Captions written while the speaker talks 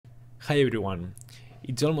Hi everyone!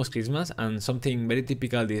 It's almost Christmas, and something very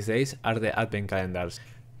typical these days are the Advent calendars.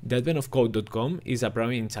 The AdventOfCode.com is a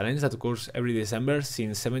programming challenge that occurs every December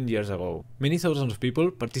since 7 years ago. Many thousands of people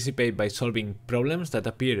participate by solving problems that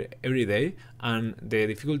appear every day, and the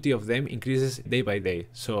difficulty of them increases day by day.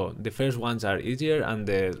 So the first ones are easier and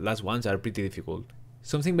the last ones are pretty difficult.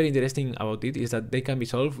 Something very interesting about it is that they can be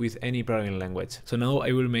solved with any programming language. So now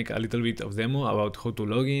I will make a little bit of demo about how to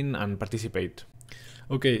log in and participate.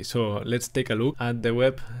 Okay, so let's take a look at the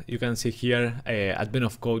web. You can see here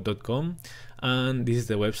AdventOfCode.com, and this is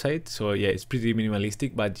the website. So yeah, it's pretty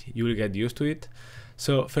minimalistic, but you will get used to it.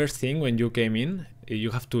 So first thing, when you came in,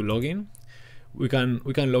 you have to log in. We can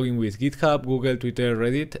log in with GitHub, Google, Twitter,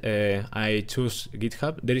 Reddit. I choose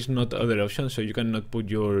GitHub. There is not other option, so you cannot put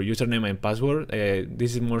your username and password.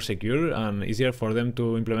 This is more secure and easier for them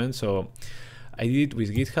to implement. So I did it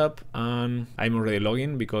with GitHub, and I'm already logged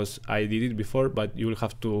in because I did it before, but you will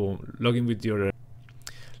have to log in with your...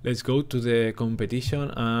 Let's go to the competition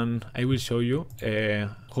and I will show you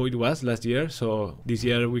how it was last year. So this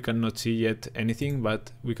year we cannot see yet anything,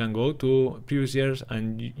 but we can go to previous years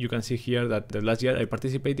and you can see here that the last year I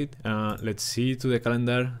participated. Let's see to the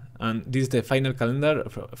calendar, and this is the final calendar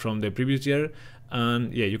from the previous year.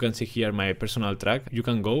 And yeah, you can see here my personal track. You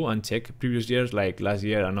can go and check previous years like last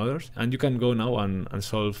year and others, and you can go now and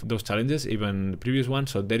solve those challenges, even the previous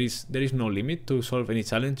ones. So there is no limit to solve any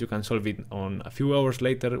challenge. You can solve it on a few hours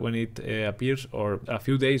later when it appears, or a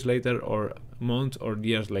few days later, or months or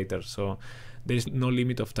years later. So there is no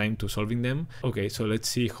limit of time to solving them. Okay, so let's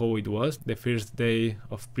see how it was the first day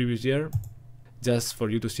of previous year, just for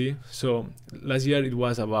you to see. So last year it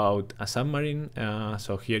was about a submarine.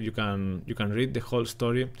 So here you can read the whole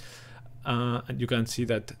story, and you can see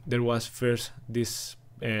that there was first this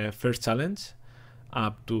first challenge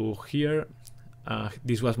up to here.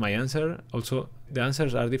 This was my answer. Also, the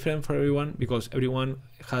answers are different for everyone because everyone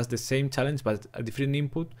has the same challenge but a different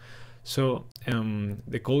input. So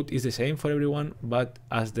the code is the same for everyone, but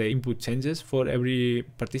as the input changes for every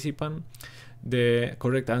participant, the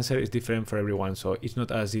correct answer is different for everyone. So it's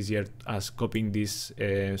not as easier as copying this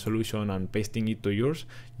solution and pasting it to yours.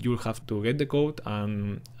 You'll have to get the code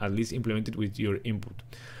and at least implement it with your input.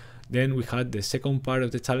 Then we had the second part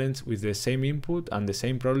of the challenge with the same input and the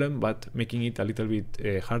same problem, but making it a little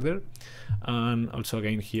bit harder. And also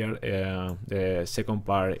again here, the second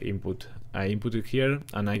part input. I input it here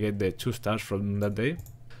and I get the 2 stars from that day.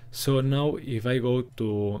 So now if I go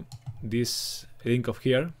to this link of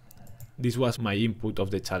here, this was my input of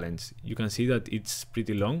the challenge. You can see that it's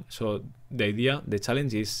pretty long. So the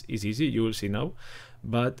challenge is easy, you will see now.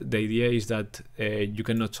 But the idea is that you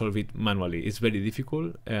cannot solve it manually. It's very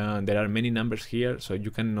difficult. There are many numbers here, so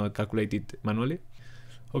you cannot calculate it manually.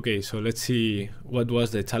 Okay, so let's see what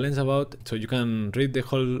was the challenge about. So you can read the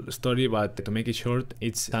whole story, but to make it short,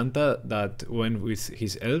 it's Santa that went with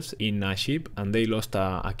his elves in a ship and they lost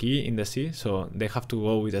a key in the sea. So they have to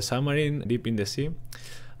go with a submarine deep in the sea.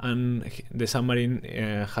 And the submarine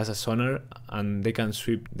has a sonar and they can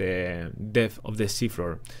sweep the depth of the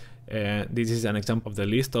seafloor. This is an example of the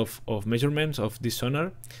list of measurements of this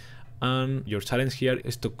sonar. And your challenge here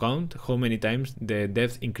is to count how many times the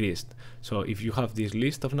depth increased. So if you have this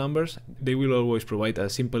list of numbers, they will always provide a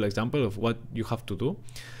simple example of what you have to do.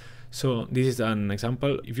 So this is an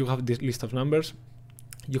example. If you have this list of numbers,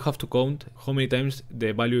 you have to count how many times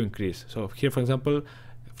the value increased. So here, for example,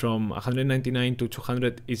 from 199 to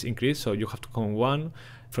 200 is increased, so you have to count 1.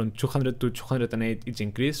 From 200 to 208 it's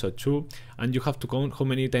increased, so 2. And you have to count how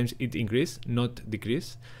many times it increased, not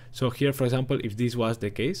decreased. So here, for example, if this was the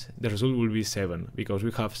case, the result will be 7 because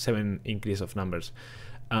we have 7 increase of numbers.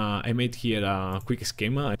 I made here a quick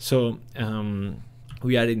schema. So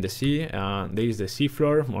we are in the sea, there is the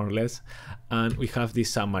seafloor more or less, and we have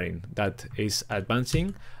this submarine that is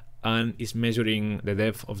advancing and is measuring the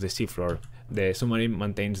depth of the seafloor. The submarine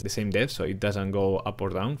maintains the same depth, so it doesn't go up or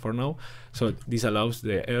down for now. So this allows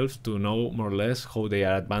the elves to know more or less how they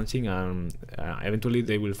are advancing, and eventually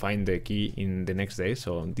they will find the key in the next day.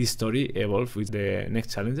 So this story evolves with the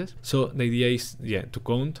next challenges. So the idea is, yeah, to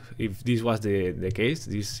count. If this was the case,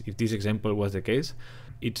 if this example was the case,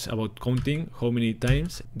 it's about counting how many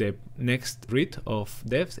times the next read of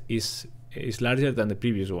depth is larger than the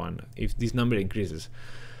previous one, if this number increases.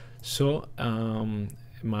 So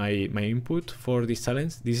my input for this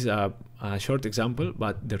challenge, this is a short example,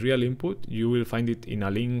 but the real input, you will find it in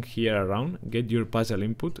a link here around. Get your puzzle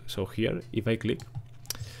input. So here, if I click,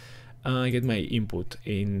 I get my input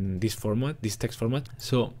in this format, this text format.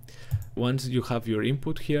 So once you have your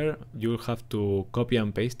input here, you will have to copy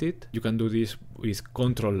and paste it. You can do this with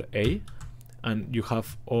Ctrl A and you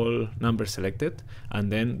have all numbers selected,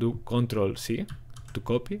 and then do Control C to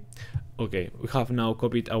copy. Okay, we have now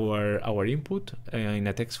copied our input in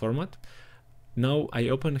a text format. Now I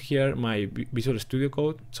open here my Visual Studio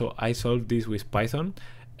Code, so I solved this with Python.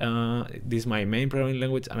 This is my main programming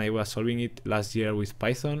language, and I was solving it last year with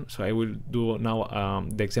Python, so I will do now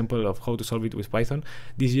the example of how to solve it with Python.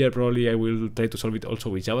 This year probably I will try to solve it also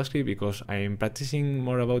with JavaScript, because I am practicing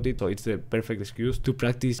more about it, so it's the perfect excuse to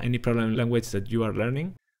practice any programming language that you are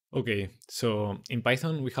learning. Okay, so in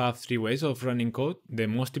Python we have three ways of running code. The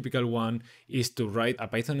most typical one is to write a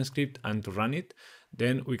Python script and to run it.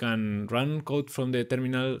 Then we can run code from the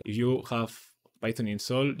terminal. If you have Python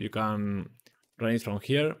installed, you can run it from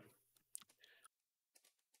here.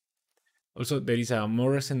 Also, there is a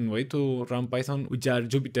more recent way to run Python, which are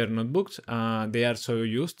Jupyter notebooks. They are so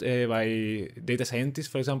used by data scientists,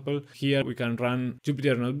 for example. Here we can run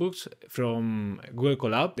Jupyter notebooks from Google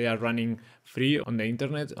Colab. They are running free on the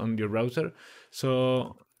internet, on your browser.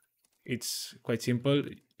 So it's quite simple.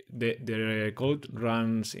 The code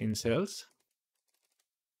runs in cells.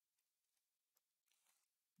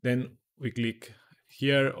 Then we click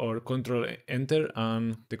here or Control Enter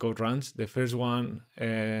and the code runs. The first one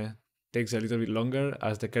takes a little bit longer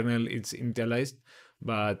as the kernel is initialized,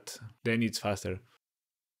 but then it's faster.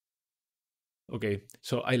 Okay,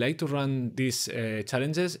 so I like to run these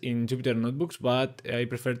challenges in Jupyter notebooks, but I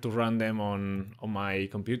prefer to run them on my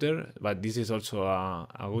computer, but this is also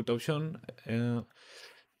a good option.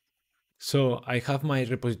 So I have my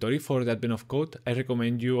repository for the AdventOfCode. I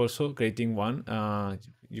recommend you also creating one.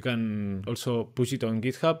 You can also push it on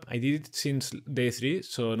GitHub. I did it since day 3,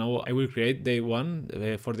 so now I will create day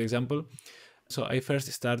 1 for the example. So I first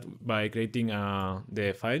start by creating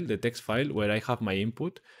the text file where I have my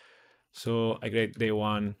input. So I create day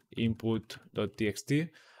 1 input.txt,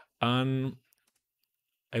 and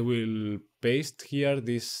I will paste here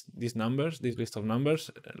these numbers, this list of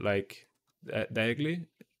numbers, like directly.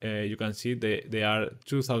 You can see they are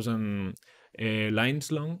 2000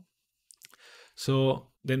 lines long. So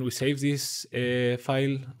then we save this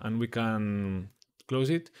file and we can close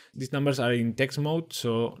it. These numbers are in text mode,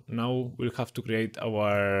 so now we'll have to create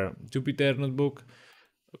our Jupyter notebook.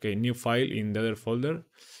 Okay, new file in the other folder.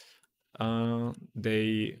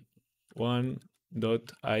 Day 1.ipy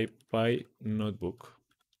notebook.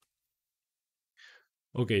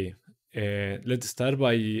 Okay, let's start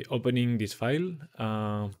by opening this file.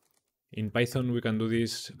 In Python, we can do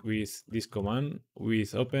this with this command,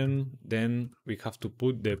 with open. Then we have to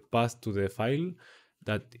put the path to the file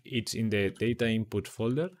that it's in the data input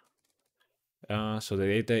folder. So the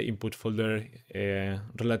data input folder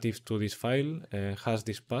relative to this file has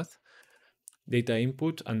this path, data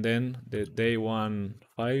input, and then the day 1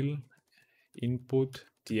 file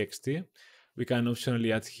input.txt. We can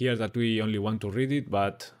optionally add here that we only want to read it,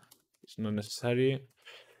 but it's not necessary.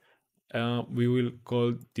 We will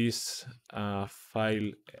call this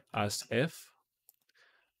file as f,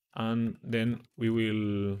 and then we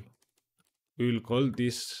will call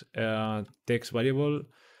this text variable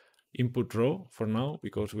input row for now,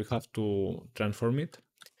 because we have to transform it.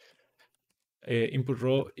 Input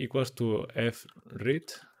row equals to f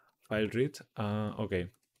read, file read. Okay,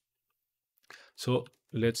 so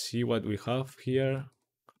let's see what we have here.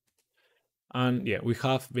 And yeah, we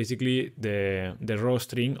have basically the raw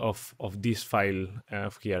string of this file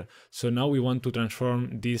here. So now we want to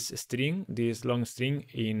transform this string, this long string,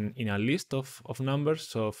 in a list of numbers.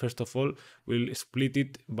 So first of all, we'll split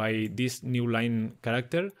it by this new line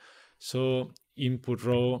character. So input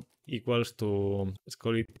row equals to, let's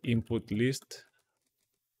call it input list,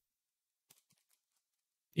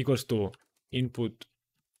 equals to input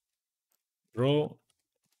row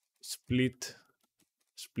split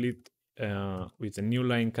with a new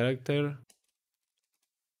line character.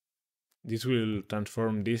 This will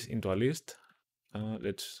transform this into a list.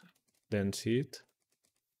 Let's then see it.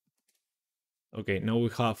 Okay, now we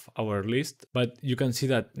have our list, but you can see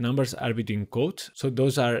that numbers are between quotes. So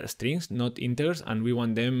those are strings, not integers, and we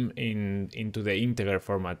want them into the integer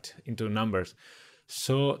format, into numbers.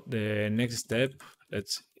 So the next step,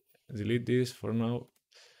 let's delete this for now.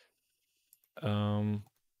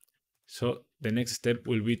 So the next step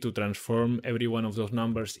will be to transform every one of those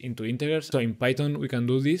numbers into integers. So in Python, we can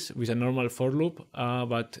do this with a normal for loop,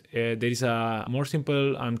 but there is a more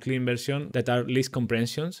simple and clean version that are list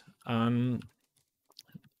comprehensions. And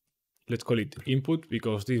let's call it input,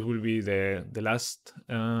 because this will be the last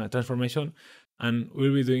transformation. And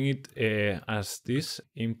we'll be doing it as this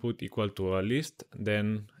input equal to a list.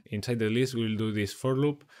 Then inside the list, we'll do this for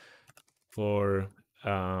loop for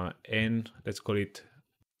n, let's call it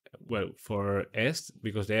well, for s,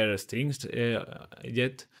 because they are strings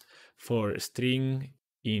yet, for string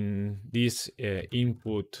in this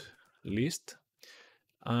input list,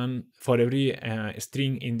 and for every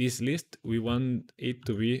string in this list we want it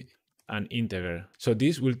to be an integer. So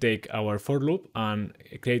this will take our for loop and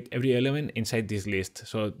create every element inside this list.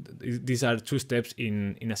 So these are two steps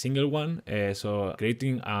in a single one. So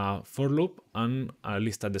creating a for loop and a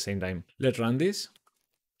list at the same time. Let's run this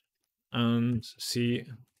and see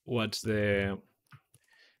what's the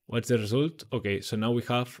result. Okay, so now we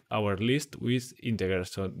have our list with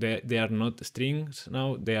integers. So they are not strings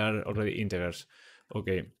now, they are already integers.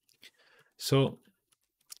 Okay, so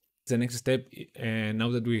the next step,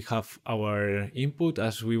 now that we have our input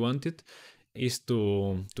as we wanted, is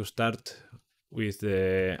to start with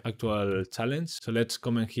the actual challenge. So let's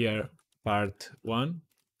comment here part 1,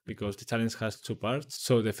 because the challenge has 2 parts.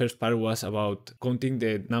 So the first part was about counting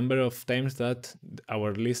the number of times that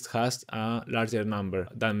our list has a larger number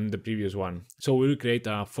than the previous one. So we'll create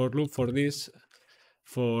a for loop for this,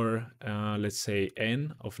 for let's say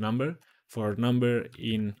n of number, for number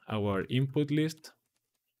in our input list,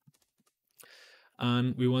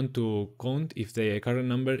 and we want to count if the current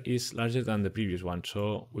number is larger than the previous one.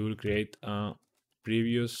 So we will create a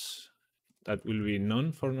previous that will be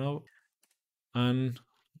none for now, and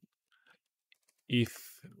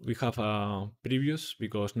if we have a previous,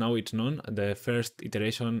 because now it's none, the first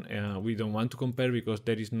iteration we don't want to compare because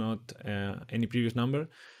there is not any previous number.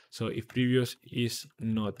 So if previous is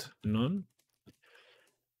not none,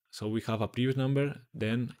 so we have a previous number,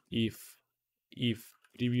 then if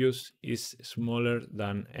previous is smaller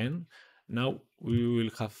than n, now we will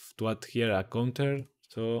have to add here a counter.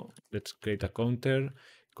 So let's create a counter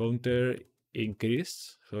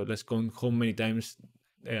increase. So let's count how many times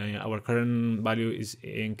our current value is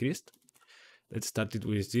increased. Let's start it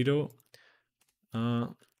with 0.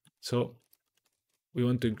 So we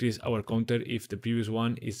want to increase our counter if the previous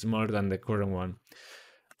one is smaller than the current one.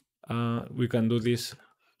 We can do this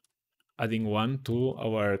adding 1 to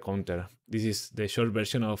our counter. This is the short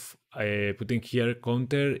version of putting here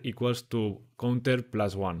counter equals to counter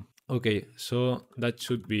plus 1. Okay, so that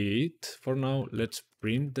should be it for now. Let's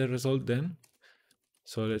print the result then.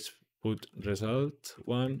 So let's put result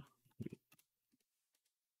 1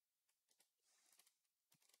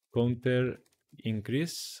 counter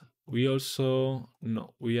increase. We also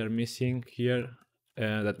know we are missing here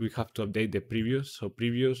that we have to update the previous. So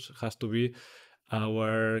previous has to be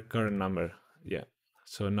our current number. Yeah,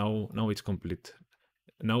 so now it's complete.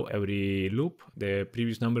 Now every loop, the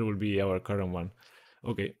previous number will be our current one.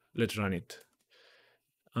 Okay, let's run it.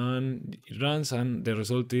 And it runs, and the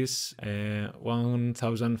result is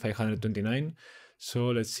 1529.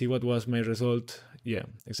 So let's see what was my result. Yeah,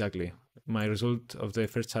 exactly. My result of the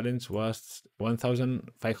first challenge was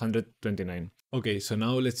 1529. Okay, so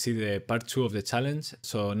now let's see the part 2 of the challenge.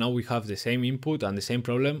 So now we have the same input and the same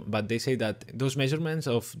problem, but they say that those measurements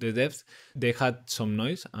of the depth, they had some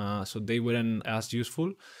noise, so they weren't as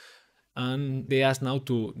useful. And they ask now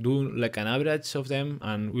to do like an average of them,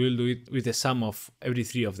 and we will do it with the sum of every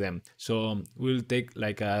 3 of them. So we'll take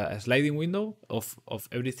like a sliding window of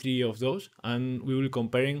every 3 of those, and we will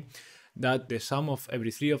comparing that the sum of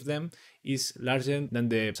every 3 of them is larger than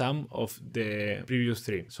the sum of the previous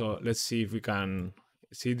 3. So let's see if we can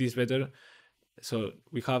see this better. So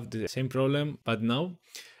we have the same problem, but now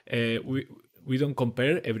we don't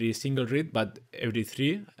compare every single read, but every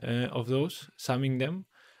 3 of those, summing them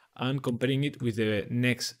and comparing it with the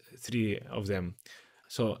next 3 of them.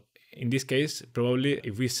 So in this case, probably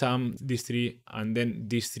if we sum these 3 and then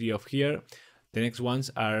these 3 of here, the next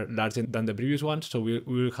ones are larger than the previous ones, so we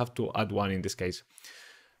will have to add 1 in this case.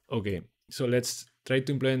 Okay, so let's try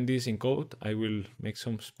to implement this in code. I will make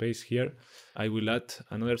some space here. I will add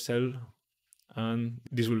another cell, and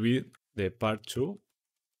this will be the part 2.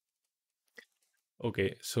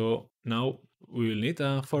 Okay, so now we will need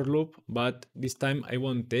a for loop, but this time I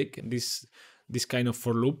won't take this kind of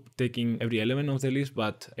for loop taking every element of the list,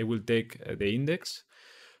 but I will take the index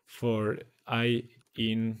for I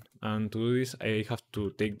in, and to do this I have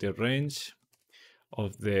to take the range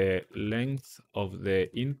of the length of the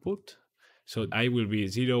input. So I will be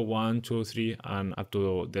 0, 1, 2, 3 and up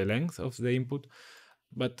to the length of the input,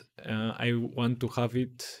 but I want to have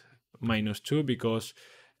it -2 because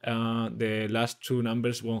the last 2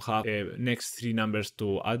 numbers won't have next 3 numbers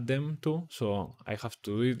to add them to, so I have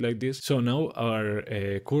to do it like this. So now our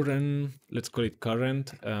current, let's call it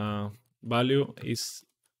current value is,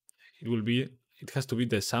 it has to be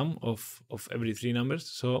the sum of every 3 numbers.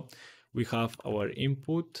 So we have our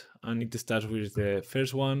input, and it starts with the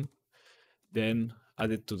first one, then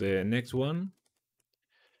added to the next one,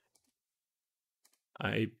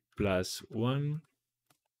 I plus 1,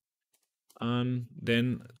 and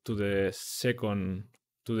then to the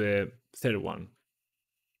third one,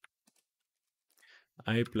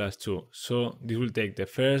 I plus 2. So this will take the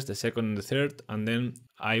first, the second, and the third, and then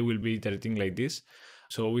I will be iterating like this.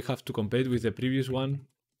 So we have to compare it with the previous one,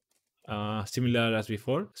 similar as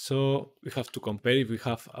before. So we have to compare if we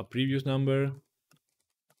have a previous number.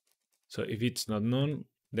 So if it's not known,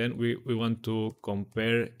 then we want to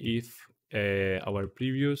compare if our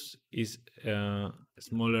previous is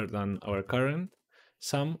smaller than our current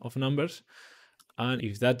sum of numbers. And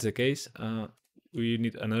if that's the case, we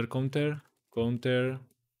need another counter.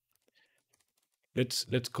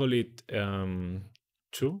 Let's call it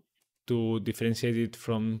 2 to differentiate it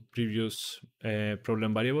from previous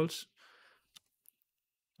problem variables.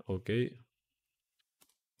 Okay,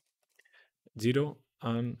 0.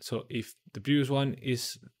 And so if the previous one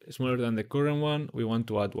is smaller than the current one, we want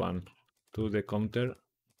to add 1 to the counter.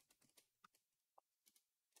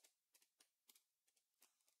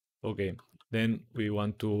 Okay, then we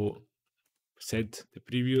want to set the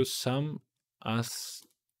previous sum as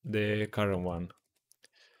the current one.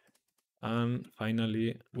 And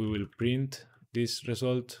finally, we will print this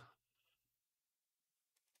result.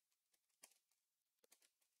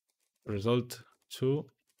 Result 2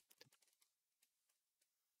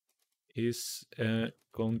 is a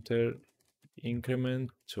counter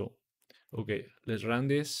increment 2. Okay, let's run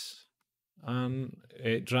this. And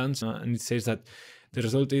it runs and it says that the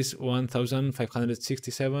result is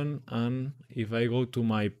 1567, and if I go to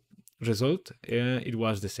my result, it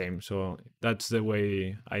was the same. So that's the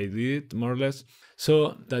way I did it, more or less.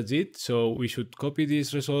 So that's it. So we should copy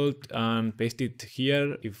this result and paste it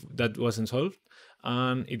here if that wasn't solved,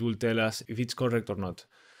 and it will tell us if it's correct or not.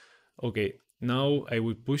 Okay, now I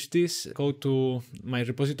will push this code to my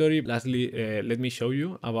repository. Lastly, let me show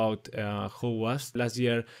you about how was last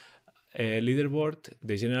year leaderboard,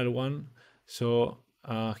 the general one. So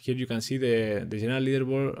here you can see the general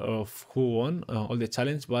leaderboard of who won all the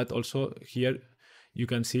challenge, but also here you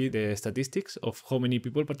can see the statistics of how many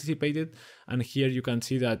people participated. And here you can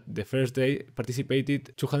see that the first day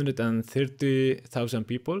participated 230,000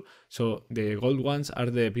 people. So the gold ones are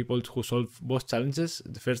the people who solve both challenges,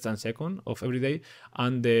 the first and second of every day.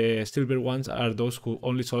 And the silver ones are those who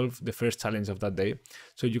only solve the first challenge of that day.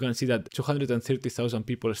 So you can see that 230,000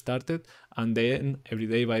 people started, and then every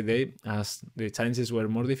day by day, as the challenges were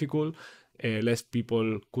more difficult, less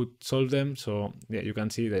people could solve them. So yeah, you can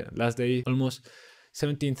see the last day almost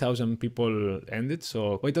 17,000 people ended,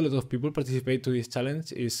 so quite a lot of people participate to this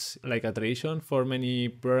challenge. Is like a tradition for many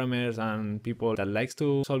programmers and people that likes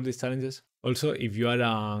to solve these challenges. Also, if you are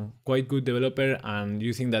a quite good developer and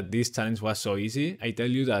you think that this challenge was so easy, I tell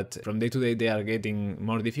you that from day to day they are getting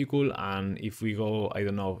more difficult, and if we go, I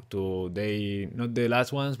don't know, to day, not the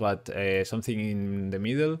last ones, but something in the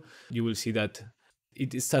middle, you will see that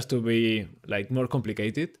it starts to be like more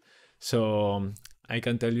complicated. So I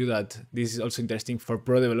can tell you that this is also interesting for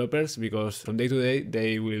pro developers, because from day to day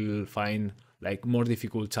they will find like more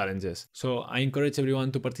difficult challenges. So I encourage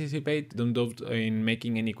everyone to participate. Don't doubt in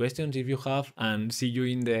making any questions if you have, and see you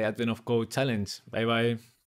in the Advent of Code challenge. Bye bye.